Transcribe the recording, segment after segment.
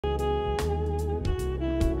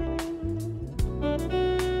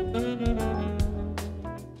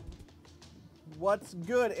What's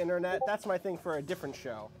good, internet? That's my thing for a different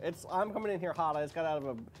show. I'm coming in here hot. I just got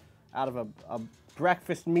out of a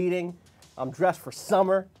breakfast meeting. I'm dressed for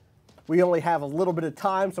summer. We only have a little bit of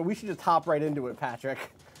time, so we should just hop right into it, Patrick.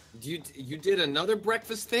 You did another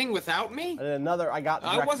breakfast thing without me? I got breakfast.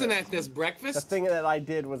 I wasn't at this breakfast. The thing that I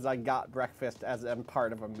did was I got breakfast as a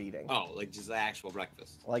part of a meeting. Oh, like just the actual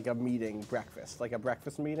breakfast. Like a meeting breakfast. Like a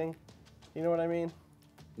breakfast meeting. You know what I mean?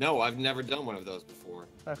 No, I've never done one of those before.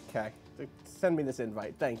 Okay. Send me this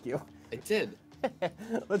invite. Thank you. I did.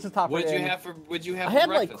 Let's just hop right in. What'd you have I for had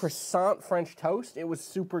breakfast? like croissant French toast. It was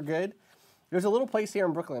super good. There's a little place here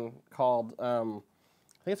in Brooklyn called, I think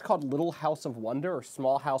it's called Little House of Wonder or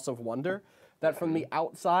Small House of Wonder, that from the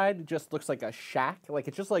outside just looks like a shack. Like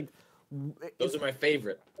it's just like... Those are my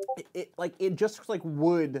favorite. It just looks like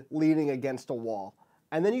wood leaning against a wall.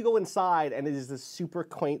 And then you go inside and it is this super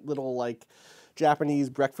quaint little like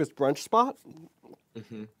Japanese breakfast brunch spot.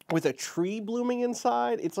 Mm-hmm. With a tree blooming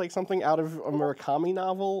inside. It's like something out of a Murakami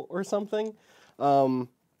novel or something.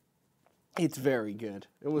 It's very good.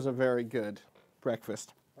 It was a very good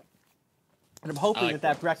breakfast. And I'm hoping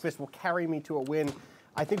that breakfast will carry me to a win.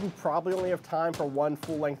 I think we probably only have time for one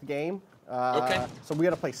full-length game. Okay. So we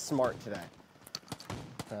got to play smart today.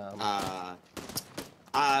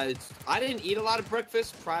 I didn't eat a lot of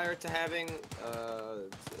breakfast prior to having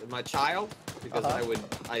my child because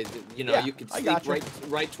you could sleep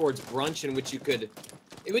right towards brunch, in which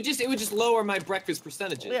it would just lower my breakfast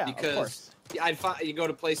percentages because I'd find you go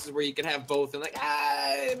to places where you could have both and like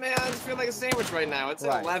man, I just feel like a sandwich right now. It's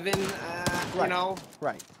at 11, you know.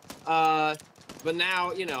 Right. But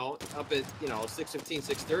now, up at 6:15,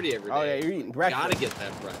 6:30 every day. Oh yeah, you're eating breakfast. Gotta get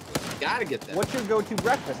that breakfast. Gotta get that. What's your go-to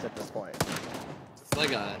breakfast at this point? It's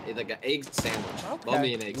like an egg sandwich. Okay. Love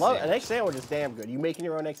me an egg sandwich. An egg sandwich is damn good. You making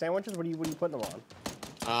your own egg sandwiches? What are you putting them on?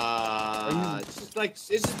 It's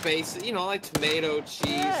just basic, like tomato, cheese.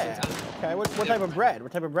 Yeah. Okay. What type of bread?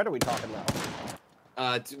 What type of bread are we talking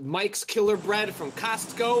about? Mike's Killer Bread from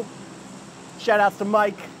Costco. Shout outs to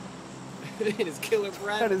Mike. It is killer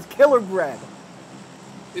bread. That is killer bread.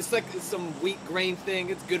 It's like some wheat grain thing.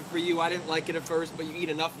 It's good for you. I didn't like it at first, but you eat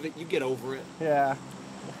enough of it, you get over it. Yeah.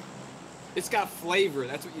 It's got flavor.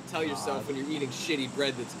 That's what you tell yourself when you're eating shitty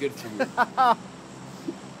bread that's good for you.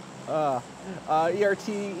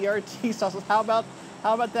 ERT sauces. How about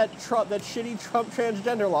that shitty Trump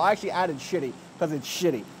transgender law? I actually added shitty because it's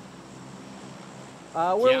shitty.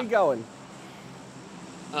 Where are we going?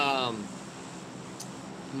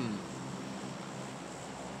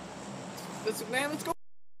 Let's go.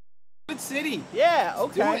 Good city. Yeah.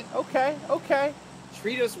 Okay. Okay.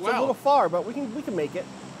 Treat us well. It's a little far, but we can make it.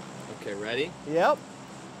 Okay. Ready? Yep.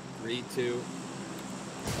 3, 2.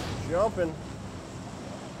 Jumping.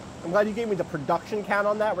 I'm glad you gave me the production count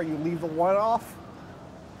on that, where you leave the 1 off.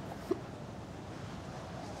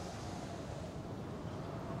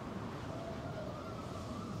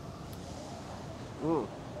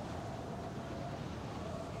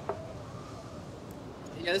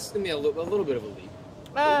 Yeah, this is gonna be a little bit of a leap.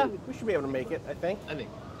 We should be able to make it, I think. I think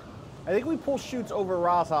if we pull shoots over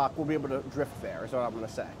Rozhok, we'll be able to drift there, is what I'm going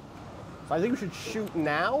to say. So I think we should shoot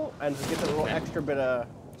now and just get a little extra bit of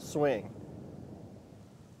swing.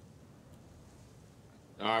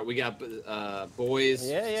 All right, we got boys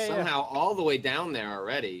somehow all the way down there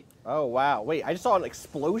already. Oh, wow. Wait, I just saw an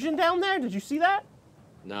explosion down there? Did you see that?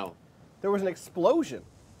 No. There was an explosion.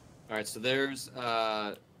 All right, so there's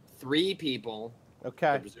 3 people.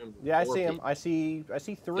 Okay. Yeah, I see them. I see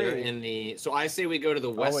 3. They're in the. So I say we go to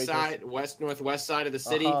the west northwest side of the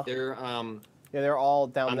city. They're they're all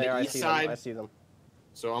down there. The east side. I see them.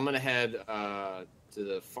 So I'm gonna head to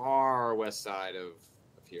the far west side of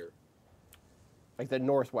here. Like the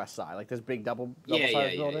northwest side, like this big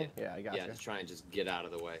double-sided building. Yeah, I got you. Yeah, just try and just get out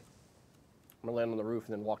of the way. I'm gonna land on the roof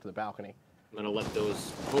and then walk to the balcony. I'm gonna let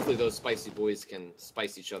hopefully those spicy boys can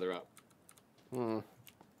spice each other up.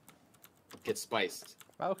 Get spiced.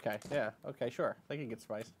 Okay, yeah, okay, sure. They can get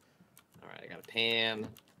spiced. All right, I got a pan.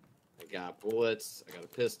 I got bullets. I got a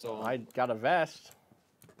pistol. I got a vest.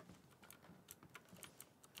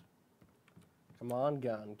 Come on,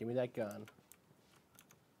 gun. Give me that gun.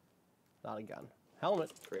 Not a gun.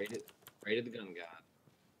 Helmet. Rated the gun god.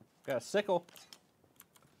 Got a sickle.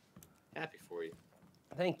 Happy for you.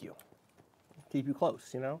 Thank you. Keep you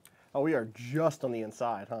close, Oh, we are just on the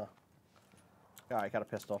inside, huh? All right, got a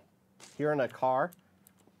pistol. Here in a car.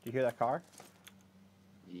 Do you hear that car?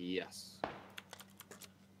 Yes.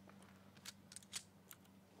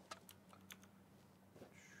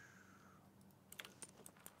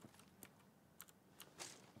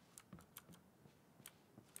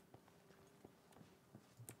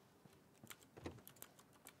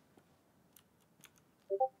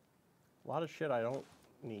 lot of shit I don't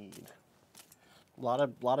need. A lot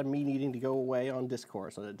of me needing to go away on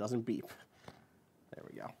Discord so that it doesn't beep. There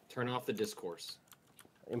we go. Turn off the discourse.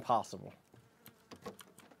 Impossible.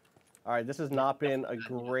 All right, this has not been a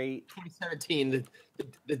great... 2017,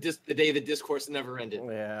 the day the discourse never ended.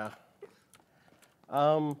 Yeah.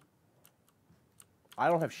 I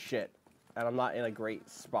don't have shit, and I'm not in a great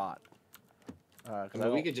spot.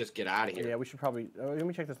 We could just get out of here. Yeah, we should probably... let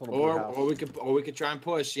me check this little blue house. Or we could try and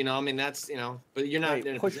push, you know, I mean, that's, you know... But you're not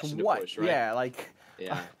in a position to push, right? Yeah, like...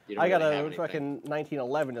 Yeah, you I don't got really a fucking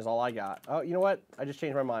 1911 is all I got. Oh, you know what? I just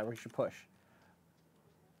changed my mind. We should push.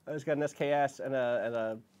 I just got an SKS and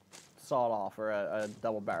a sawed-off, or a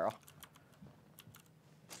double barrel.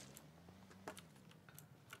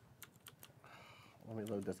 Let me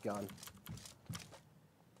load this gun.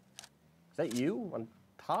 Is that you on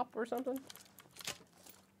top or something?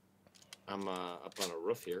 I'm up on a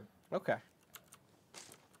roof here. Okay.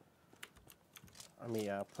 Let me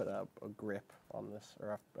put a grip on this,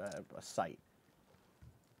 or a sight.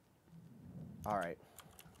 All right.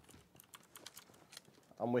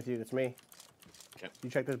 I'm with you. It's me. Okay. You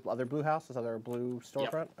check this other blue house, this other blue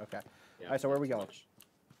storefront? Yep. Okay. Yep. All right, so where are we going?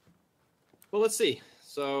 Well, let's see.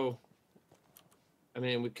 So, I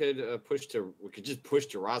mean, we could just push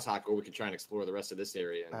to Rozhok, or we could try and explore the rest of this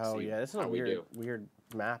area. And oh see yeah, this is a weird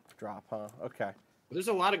map drop, huh? Okay. There's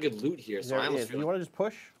a lot of good loot here, so I almost feel you want to just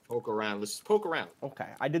push? Poke around. Let's just poke around. Okay,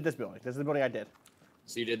 I did this building. This is the building I did.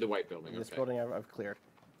 So you did the white building. This building I've cleared.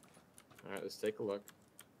 All right, let's take a look.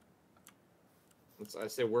 I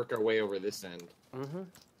say work our way over this end. Mm-hmm.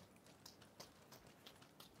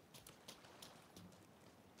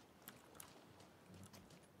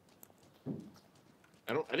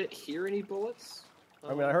 I didn't hear any bullets.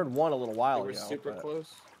 I mean, I heard one a little while ago. They were super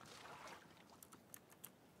close.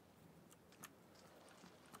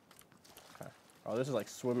 Okay. Oh, this is like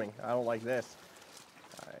swimming. I don't like this.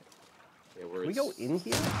 All right. Yeah, Can we go in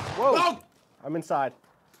here? Whoa! Oh! I'm inside.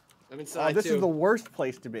 I'm inside, this is the worst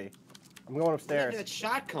place to be. I'm going upstairs. Where did that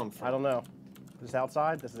shot come from? I don't know. Is this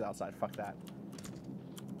outside? This is outside. Fuck that.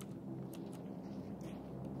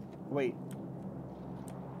 Wait.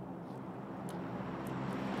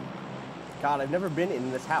 God, I've never been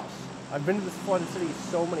in this house. I've been to this flooded city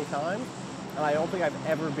so many times, and I don't think I've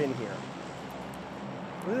ever been here.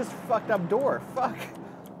 Look at this fucked up door. Fuck.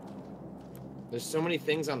 There's so many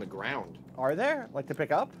things on the ground. Are there? Like to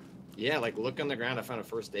pick up? Yeah, like look on the ground. I found a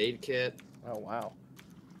first aid kit. Oh, wow.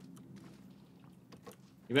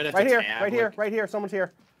 You might have right to here, tab, right here, right here. Someone's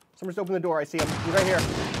here. Someone's opened the door. I see him. He's right here.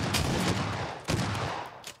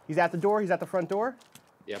 He's at the door. He's at the front door.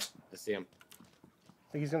 Yep, I see him.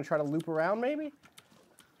 Think he's gonna try to loop around, maybe?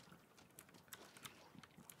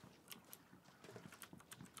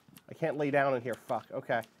 I can't lay down in here. Fuck.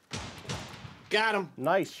 Okay. Got him.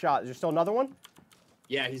 Nice shot. Is there still another one?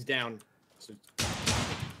 Yeah, he's down. So...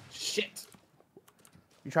 Shit.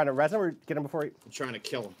 You trying to res him or get him before he... I'm trying to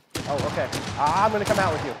kill him. Oh, okay. I'm gonna come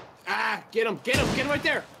out with you. Ah, get him, get him, get him right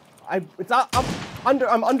there. I'm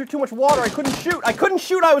under too much water. I couldn't shoot.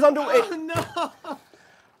 I was under. Oh no.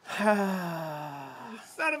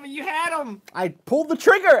 Son of a, you had him. I pulled the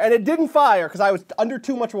trigger and it didn't fire because I was under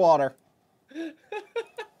too much water.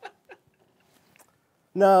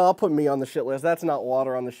 No, I'll put me on the shit list. That's not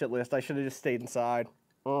water on the shit list. I should have just stayed inside.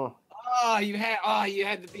 Oh, you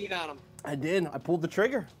had the beat on him. I did. I pulled the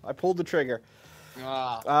trigger. I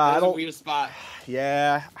don't. Weird spot.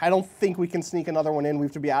 Yeah, I don't think we can sneak another one in. We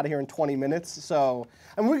have to be out of here in 20 minutes. So,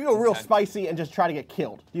 and we can go real spicy and just try to get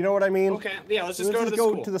killed. You know what I mean? Okay. Yeah. Let's just go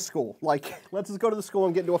to the school. Like, let's just go to the school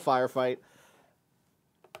and get into a firefight.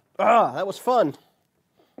 That was fun.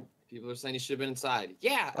 People are saying you should have been inside.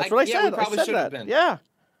 Yeah. That's what I said. We probably should have been. Yeah.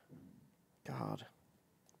 God.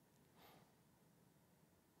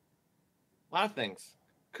 A lot of things.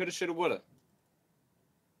 Coulda, shoulda, woulda.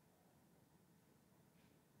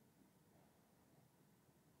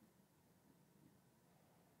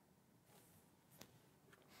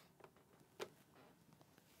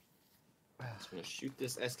 I'm gonna shoot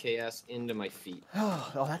this SKS into my feet.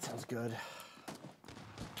 Oh, that sounds good.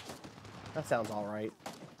 That sounds all right.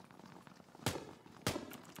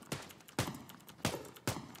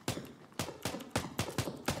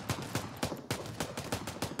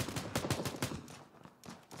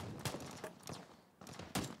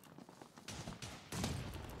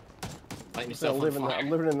 I'm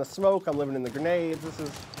living in the smoke. I'm living in the grenades. This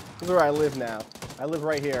is where I live now. I live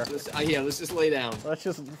right here. Yeah, let's just lay down. Let's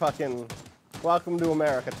just fucking... Welcome to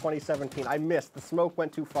America, 2017. I missed. The smoke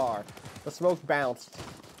went too far. The smoke bounced.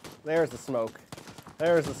 There's the smoke.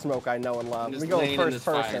 There's the smoke I know and love. We go first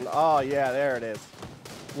person. Oh, yeah, there it is.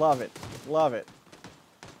 Love it. Love it.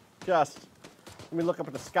 Just let me look up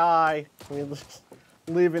at the sky. Let me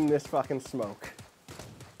live in this fucking smoke.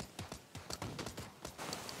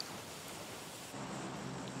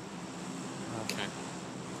 Okay.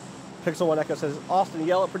 Pixel One Echo says, Austin,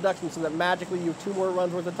 yell at production so that magically you have 2 more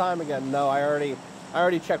runs worth of time again. No, I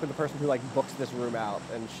already checked with the person who like books this room out,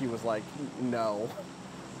 and she was like, no.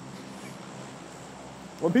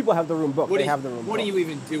 When people have the room booked, they have the room booked. What are you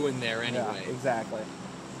even doing there anyway? Yeah, exactly.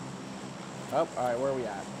 Oh, all right, where are we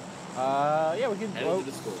at? Yeah, we can go to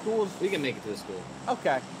the school. We can make it to the school.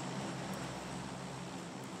 Okay.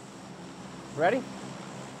 Ready?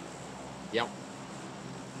 Yep.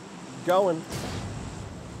 Going.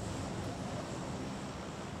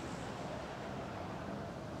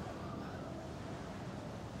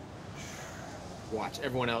 Watch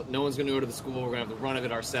everyone else. No one's gonna go to the school. We're gonna have the run of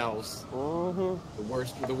it ourselves.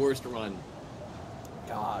 Mm-hmm. The worst run.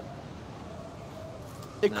 God.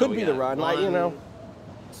 It could be the run, like, you know.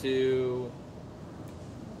 2.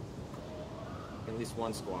 At least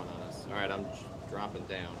 1 squad on us. All right, I'm dropping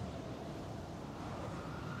down.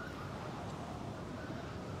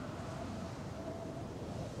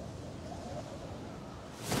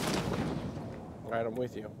 All right, I'm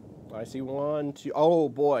with you. I see 1, 2. Oh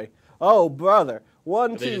boy. Oh brother.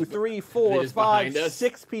 1, 2, 3, 4, 5,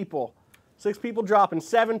 6 people. 6 people dropping.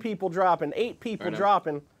 7 people dropping. 8 people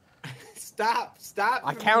dropping. Stop!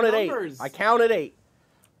 I counted 8. I counted 8.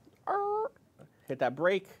 Hit that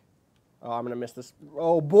brake. Oh, I'm gonna miss this.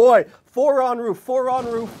 Oh boy! 4 on roof. 4 on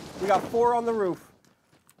roof. We got 4 on the roof.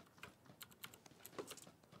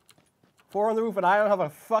 4 on the roof, and I don't have a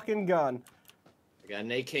fucking gun. I got an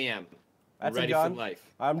AKM. That's ready a gun. For life.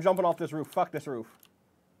 I'm jumping off this roof. Fuck this roof.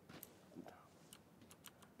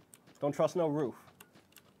 Don't trust no roof.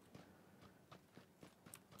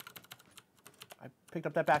 I picked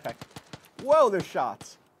up that backpack. Whoa, there's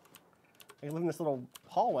shots. I can live in this little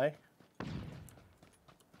hallway.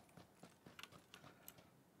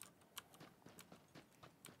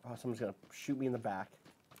 Oh, someone's gonna shoot me in the back.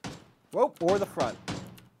 Whoa, or the front.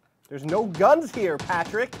 There's no guns here,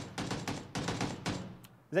 Patrick.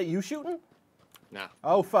 Is that you shooting? Nah.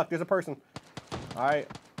 Oh, fuck, there's a person. All right.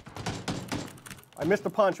 I missed a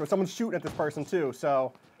punch, but someone's shooting at this person, too,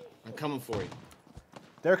 so... I'm coming for you.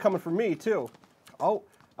 They're coming for me, too. Oh.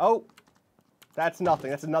 That's nothing.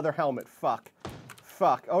 That's another helmet. Fuck.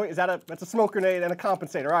 Oh, is that that's a smoke grenade and a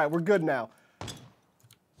compensator. All right, we're good now.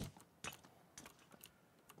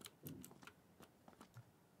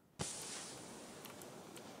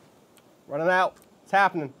 Running out. It's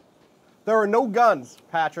happening. There are no guns,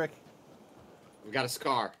 Patrick. We got a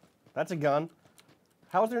scar. That's a gun.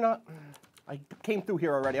 How is there not... I came through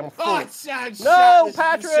here already. I'm a fool. Oh, no,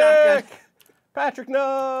 Patrick! Patrick,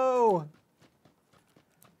 no!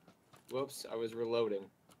 Whoops, I was reloading.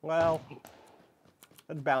 Well,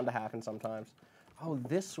 that's bound to happen sometimes. Oh,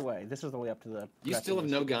 this way. This is the way up to the... You still have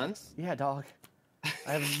no guns? Yeah, dog.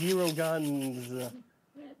 I have 0 guns. You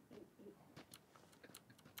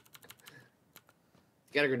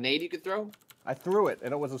got a grenade you could throw? I threw it,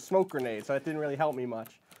 and it was a smoke grenade, so it didn't really help me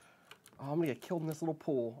much. Oh, I'm gonna get killed in this little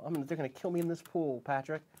pool. They're gonna kill me in this pool,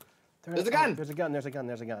 Patrick. There's a gun! There's a gun, there's a gun,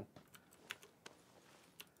 there's a gun.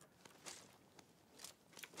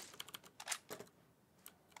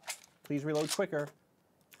 Please reload quicker.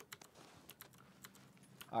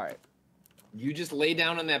 All right. You just lay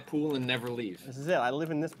down in that pool and never leave. This is it. I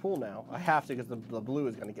live in this pool now. I have to because the blue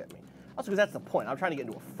is gonna get me. Also, because that's the point. I'm trying to get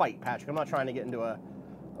into a fight, Patrick. I'm not trying to get into a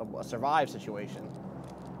survive situation.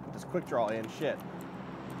 Put this quick draw in. Shit.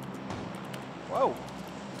 Whoa.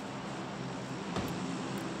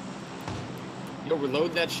 Yo,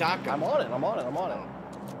 reload that shotgun. I'm on it. I'm on it.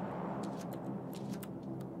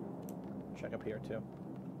 Check up here, too.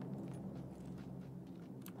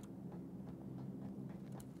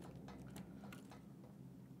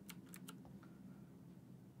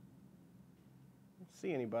 Don't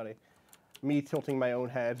see anybody. Me tilting my own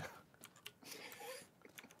head.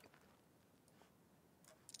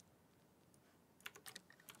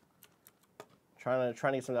 Trying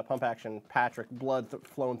to get some of that pump action, Patrick, blood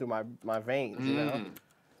flowing through my veins, you know?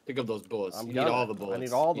 Pick up those bullets. You need all the bullets. I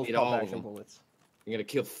need all those pump action bullets. You're gonna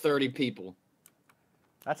kill 30 people.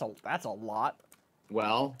 That's a lot.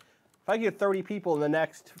 Well, if I get 30 people in the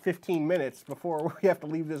next 15 minutes before we have to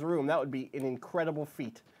leave this room, that would be an incredible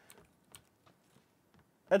feat.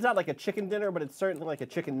 That's not like a chicken dinner, but it's certainly like a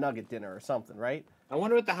chicken nugget dinner or something, right? I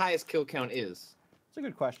wonder what the highest kill count is. It's a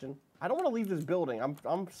good question. I don't want to leave this building.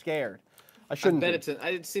 I'm scared. I shouldn't. I bet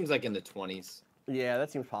it seems like in the 20s. Yeah,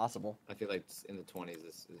 that seems possible. I feel like in the 20s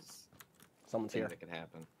is someone's here. That could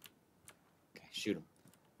happen. Okay, shoot him.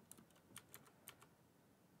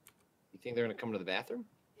 You think they're gonna come to the bathroom?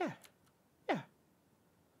 Yeah. Yeah.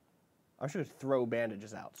 I should throw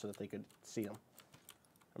bandages out so that they could see them.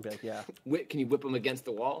 I'd be like, yeah. Can you whip them against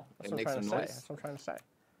the wall and make some noise? That's what I'm trying to say.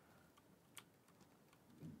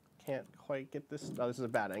 Can't quite get this. Oh, this is a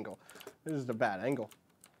bad angle. This is a bad angle.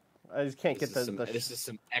 I just can't get the. This is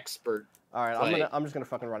some expert. All right, I'm just gonna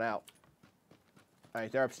fucking run out. All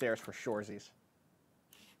right, they're upstairs for shoresies.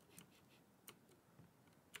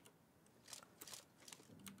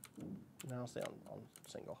 No, I'll stay on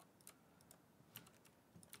single.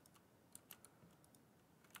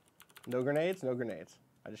 No grenades? No grenades.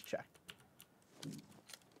 I just checked.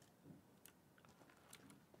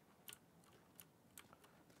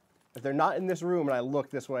 If they're not in this room and I look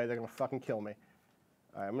this way, they're gonna fucking kill me.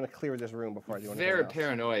 All right, I'm gonna clear this room before I do anything Very else.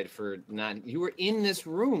 paranoid for not. You were in this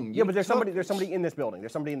room. Yeah, but there's somebody in this building.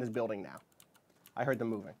 There's somebody in this building now. I heard them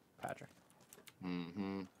moving, Patrick.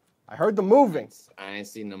 Mm-hmm. I heard them moving. I ain't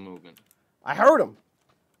seen them moving. I heard them.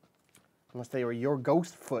 Unless they were your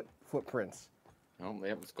ghost footprints. Oh,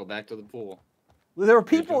 yeah, let's go back to the pool. Well, there were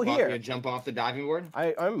people here. You jump off the diving board?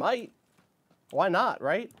 I might. Why not,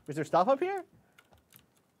 right? Is there stuff up here?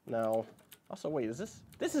 No. Also, wait, is this?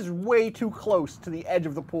 This is way too close to the edge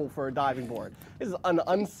of the pool for a diving board. This is an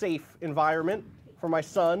unsafe environment for my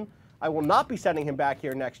son. I will not be sending him back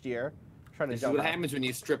here next year. This is what happens when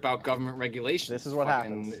you strip out government regulations. This is what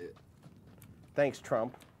happens. Thanks,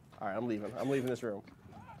 Trump. All right, I'm leaving. I'm leaving this room.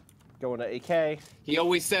 Going to AK. He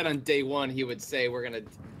always said on day one he would say we're gonna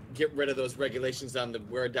get rid of those regulations on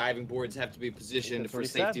where diving boards have to be positioned for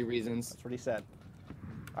safety reasons. That's what he said.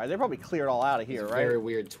 All right, they probably cleared all out of here, right? Very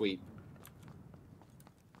weird tweet.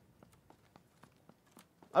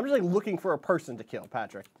 I'm just like looking for a person to kill,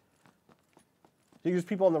 Patrick. Do you use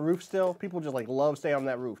people on the roof still? People just like love staying on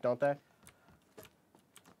that roof, don't they?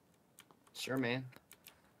 Sure, man.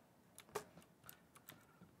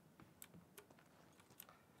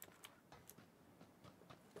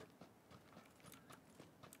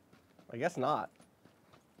 I guess not.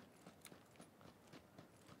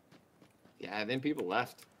 Yeah, then people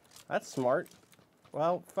left. That's smart.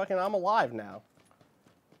 Well, fucking I'm alive now.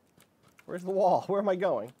 Where's the wall? Where am I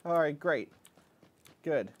going? All right, great.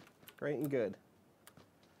 Good. Great and good.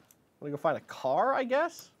 I'm gonna go find a car, I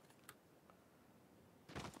guess?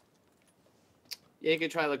 Yeah, you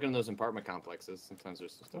could try looking in those apartment complexes. Sometimes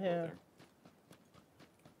there's some stuff over there.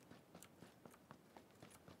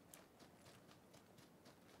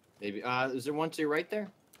 Maybe, is there one to your right there?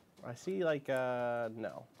 I see, like,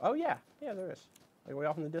 no. Oh, yeah. Yeah, there is. Like, way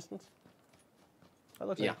off in the distance? That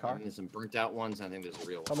looks like a car. And there's some burnt out ones. I think there's a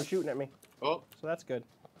real one. Someone's shooting at me. Oh. So that's good.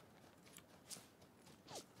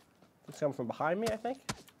 It's coming from behind me, I think.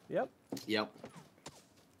 Yep. Yep.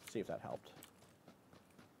 See if that helped.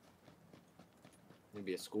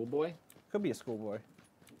 Maybe a schoolboy? Could be a schoolboy.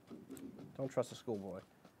 Don't trust a schoolboy.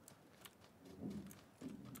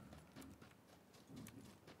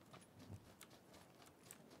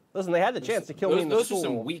 Listen, they had the chance to kill me in the school. Those are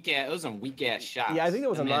some weak ass shots. Yeah, I think it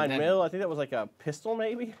was a 9mm. I think that was like a pistol,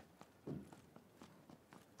 maybe.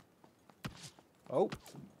 Oh.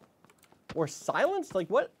 Or silenced? Like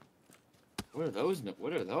what? What are those?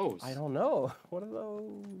 What are those? I don't know. What are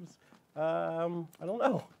those? I don't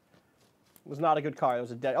know. It was not a good car. It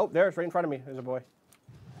was a dead. Oh, there's right in front of me. There's a boy.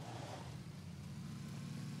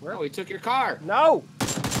 Where? Oh, he took your car. No!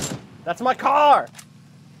 That's my car!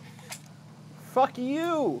 Fuck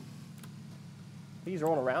you! He's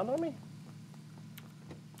rolling around on me?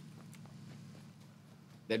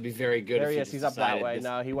 That'd be very good. There he is. He's up that way.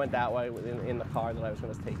 No, he went that way in the car that I was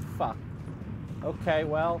going to take. Fuck. Okay,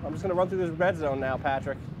 well, I'm just going to run through this red zone now,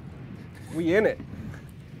 Patrick. We in it.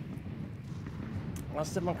 I'll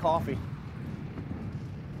sip my coffee.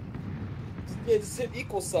 Yeah, just hit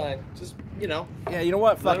equal sign. Just, you know. Yeah, you know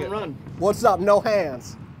what? Fuck it. Run. What's up? No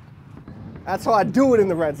hands. That's how I do it in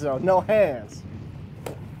the red zone. No hands.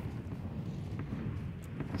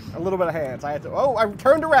 A little bit of hands. I had to. Oh, I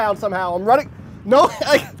turned around somehow. I'm running. No,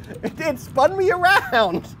 it spun me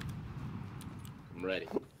around. I'm ready.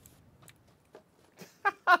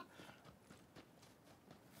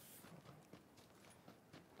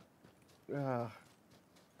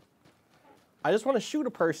 I just want to shoot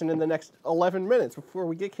a person in the next 11 minutes before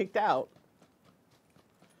we get kicked out.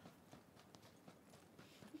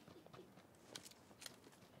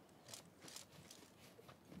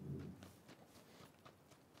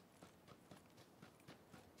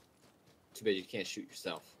 Too bad you can't shoot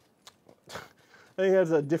yourself. I think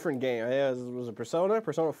that's a different game. I think it was a Persona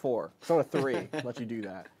 4, Persona 3 let you do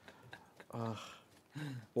that.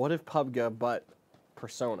 What if PUBG but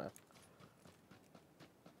Persona?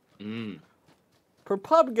 Per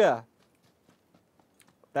PUBG.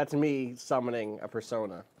 That's me summoning a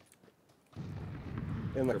Persona.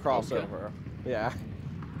 in the For crossover. Yeah.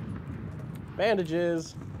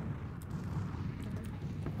 Bandages.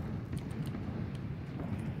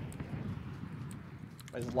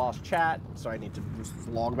 I just lost chat, so I need to just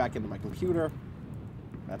log back into my computer.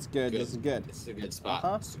 That's good. This is good. It's a good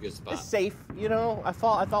spot. It's a good spot. It's safe, you know. I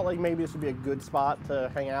thought like maybe this would be a good spot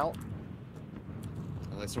to hang out.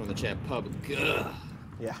 I like someone in the chat. Pubguuuuhhhh.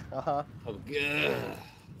 Yeah. Pubguuuuuhhhh.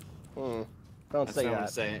 Don't That's say what I that. want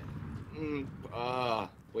to say.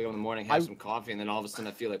 Wake up in the morning, have some coffee, and then all of a sudden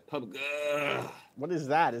I feel like pubguuuuuhhh. What is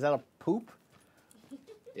that? Is that a poop?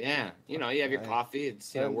 Yeah, you know, you have your coffee.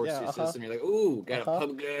 It's works through your system. You're like, ooh, got a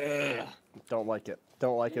pubguuuuuhhh. Don't like it.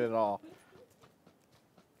 Don't like it at all.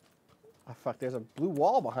 Oh, fuck, there's a blue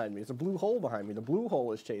wall behind me. There's a blue hole behind me. The blue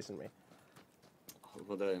hole is chasing me.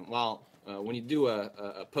 Well, when you do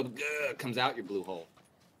a pubguuuuuhhh, comes out your blue hole.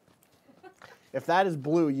 If that is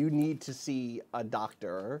blue, you need to see a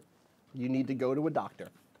doctor. You need to go to a doctor.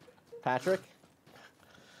 Patrick?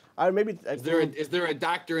 Maybe. Is there a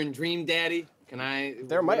doctor in Dream Daddy? Can I?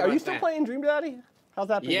 There might. Are you still playing Dream Daddy? How's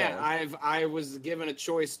that been going? I was given a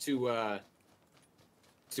choice to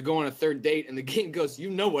go on a third date, and the game goes, you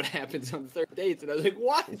know what happens on the third date, and I was like,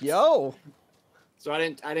 what? Yo. So I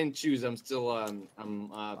didn't choose. I'm still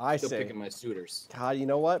still picking my suitors. God, you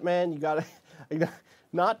know what, man? You gotta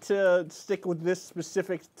not to stick with this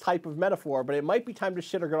specific type of metaphor, but it might be time to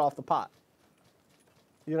shit or get off the pot.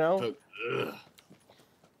 You know?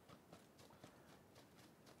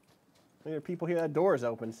 People hear that door is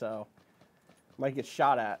open, so might get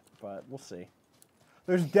shot at, but we'll see.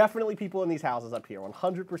 There's definitely people in these houses up here.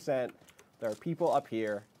 100%. There are people up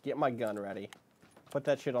here. Get my gun ready. Put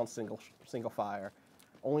that shit on single fire.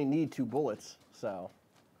 Only need 2 bullets, so.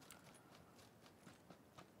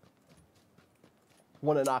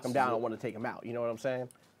 Want to knock them down, I want to take them out. You know what I'm saying?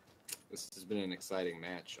 This has been an exciting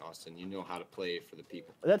match, Austin. You know how to play for the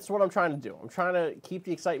people. That's what I'm trying to do. I'm trying to keep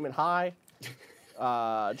the excitement high.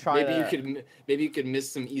 Maybe you could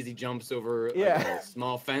miss some easy jumps over a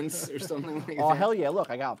small fence or something like that. Oh, hell yeah. Look,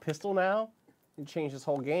 I got a pistol now. You change this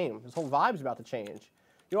whole game. This whole vibe's about to change.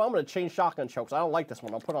 You know, I'm going to change shotgun chokes. I don't like this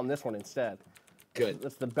one. I'll put on this one instead. Good.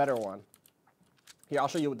 That's the better one. Here, I'll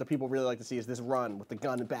show you what the people really like to see is this run with the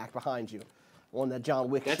gun back behind you. One that John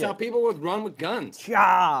Wick That's how people would run with guns.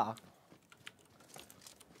 Yeah.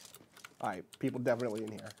 All right, people definitely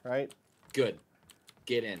in here, right? Good.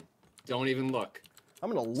 Get in. Don't even look.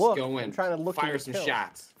 I'm going to look. Just go in. I'm trying to look. Fire some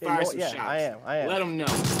shots. Yeah, Fire some shots. I am. Let them know.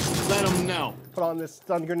 Let them know. Put on this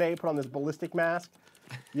stun grenade. Put on this ballistic mask.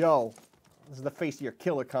 Yo, this is the face of your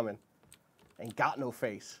killer coming. Ain't got no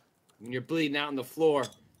face. When you're bleeding out on the floor,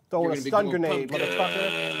 throwing a stun grenade,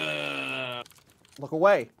 motherfucker. Look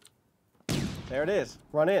away. There it is.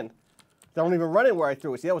 Run in. Don't even run in where I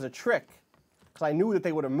threw it. See, that was a trick. Because I knew that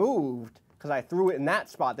they would have moved because I threw it in that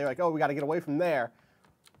spot. They're like, oh, we got to get away from there.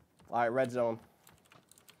 All right, red zone.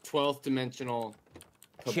 12th dimensional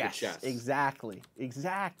chess. Exactly.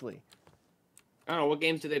 Exactly. I don't know. What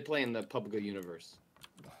games do they play in the PUBG universe?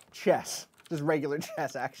 Chess. Just regular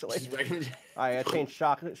chess, actually. Just regular chess. All right, I changed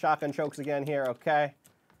shotgun chokes again here, okay?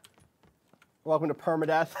 Welcome to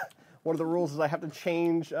permadeath. One of the rules is I have to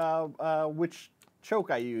change which choke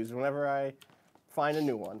I use whenever I find a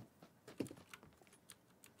new one.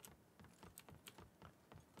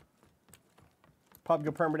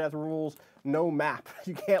 PUBG permadeath rules, no map.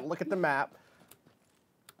 You can't look at the map.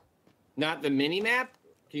 Not the mini map?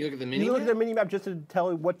 Can you look at the mini map? You look at the mini map just to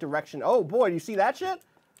tell you what direction. Oh boy, you see that shit?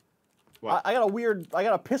 What? I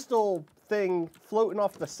got a pistol thing floating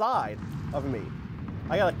off the side of me.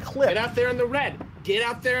 I got a clip. Get out there in the red. Get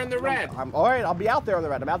out there in the red. All right, I'll be out there on the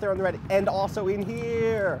red. I'm out there on the red and also in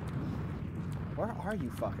here. Where are you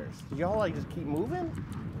fuckers? Did y'all like just keep moving?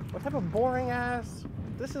 What type of boring ass?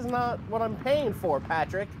 This is not what I'm paying for,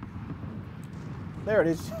 Patrick. There it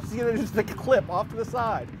is. See, there's just a clip off to the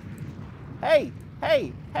side. Hey,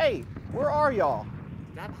 hey, hey, where are y'all?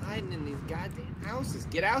 Stop hiding in these goddamn houses.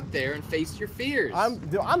 Get out there and face your fears.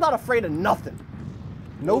 I'm not afraid of nothing.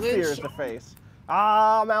 No fears to face.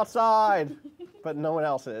 Ah, I'm outside, but no one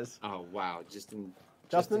else is. Oh wow, just in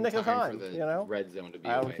the nick of time, for the you know. Red zone to be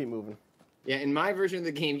I away. will keep moving. Yeah, in my version of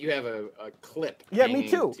the game, you have a clip. Yeah, me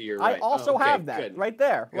too. To your right. I also have that good. right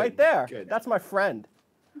there, Good. right there. Good. That's my friend.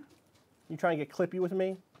 You trying to get clippy with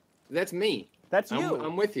me? That's me. That's you.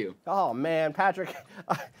 I'm with you. Oh man, Patrick,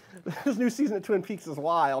 this new season of Twin Peaks is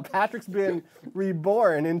wild. Patrick's been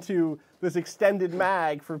reborn into this extended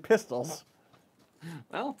mag for pistols.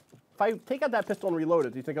 Well, if I take out that pistol and reload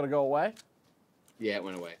it, do you think it'll go away? Yeah, it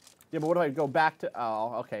went away. Yeah, but what if I go back to?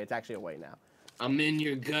 Oh, okay, it's actually away now. I'm in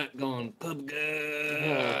your gut going,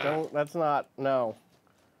 pubguuuuuhhhh. Don't. That's not. No.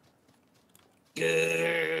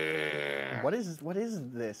 What is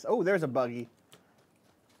this? Oh, there's a buggy.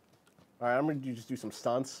 All right, I'm gonna just do some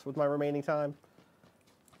stunts with my remaining time.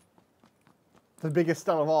 The biggest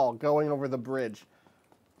stunt of all, going over the bridge.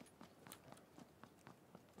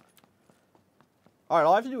 All right,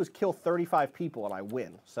 all I have to do is kill 35 people and I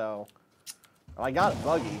win. So, I got a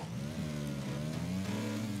buggy.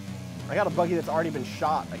 I got a buggy that's already been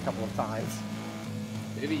shot a couple of times.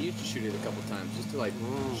 Maybe you should shoot it a couple times just to like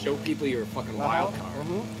show people you're a fucking wild card.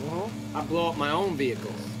 I blow up my own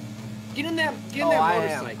vehicles. Get in that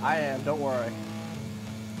motorcycle. I am. Don't worry.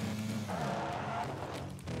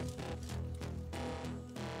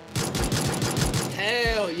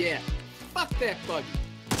 Hell yeah. Fuck that buggy.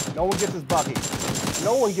 No one gets his buggy.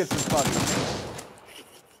 No one gets his buggy.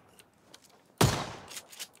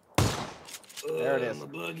 There it is. I'm a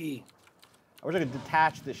buggy. I wish I could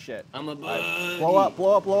detach this shit. I'm a buggy. Right. Blow up,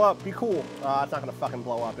 blow up, blow up. Be cool. It's not gonna fucking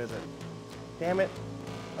blow up, is it? Damn it.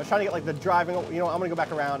 I was trying to get like the driving. You know, I'm gonna go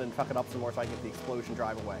back around and fuck it up some more so I can get the explosion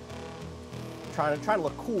drive away. Trying to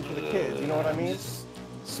look cool for the kids. You know what I mean? Just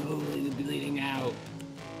slowly bleeding out.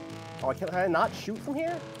 Oh, can I not shoot from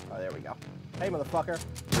here? Oh, there we go. Hey, motherfucker.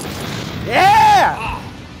 Yeah!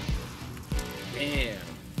 Ah. Damn.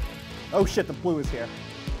 Oh shit, the blue is here.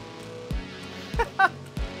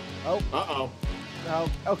 Oh. Uh-oh.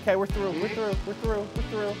 Oh, okay, we're through. We're through. We're through. We're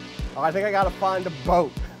through. Oh, I think I gotta find a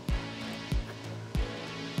boat.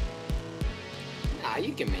 Nah,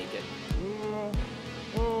 you can make it.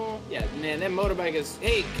 Yeah, man, that motorbike is...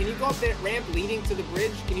 Hey, can you go up that ramp leading to the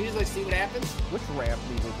bridge? Can you just, like, see what happens? Which ramp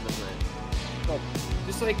leading to the bridge? Oh.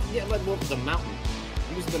 Just, like, yeah, like, well, the mountain.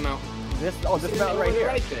 Use the mountain. This mountain right here?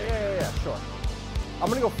 Right there. Yeah, sure. I'm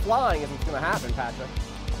gonna go flying if it's gonna happen, Patrick.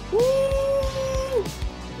 Woo!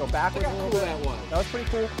 Go backwards a little bit. That was. That was pretty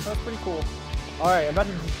cool. That was pretty cool. All right, I'm about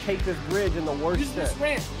to just take this bridge in the worst Use this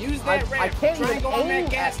ramp. Use that ramp. I can't Try even to go on aim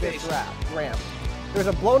that gas at this station. ramp. There's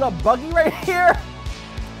a blown up buggy right here.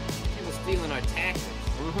 People stealing our tactics.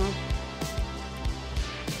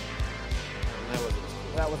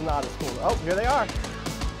 That was not as cool. Oh, here they are.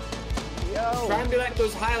 Yo. Try and do like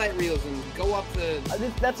those highlight reels and go up the...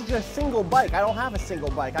 That's just a single bike. I don't have a single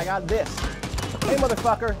bike. I got this. Hey,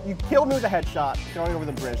 motherfucker, you killed me with a headshot going over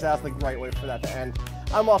the bridge. That's the right way for that to end.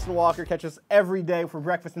 I'm Austin Walker. Catch us every day for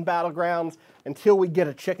breakfast in Battlegrounds until we get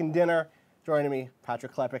a chicken dinner. Joining me,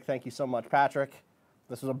 Patrick Klepek. Thank you so much, Patrick.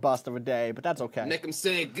 This was a bust of a day, but that's okay. Make them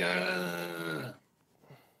say, Gah.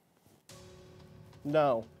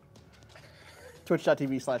 No.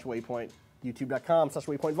 Twitch.tv/Waypoint.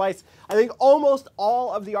 YouTube.com/WaypointVice. I think almost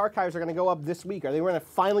all of the archives are going to go up this week. Are they going to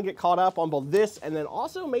finally get caught up on both this and then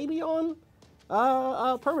also maybe on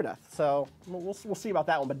Permadeath? So we'll see about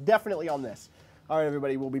that one, but definitely on this. All right,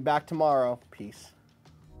 everybody. We'll be back tomorrow. Peace.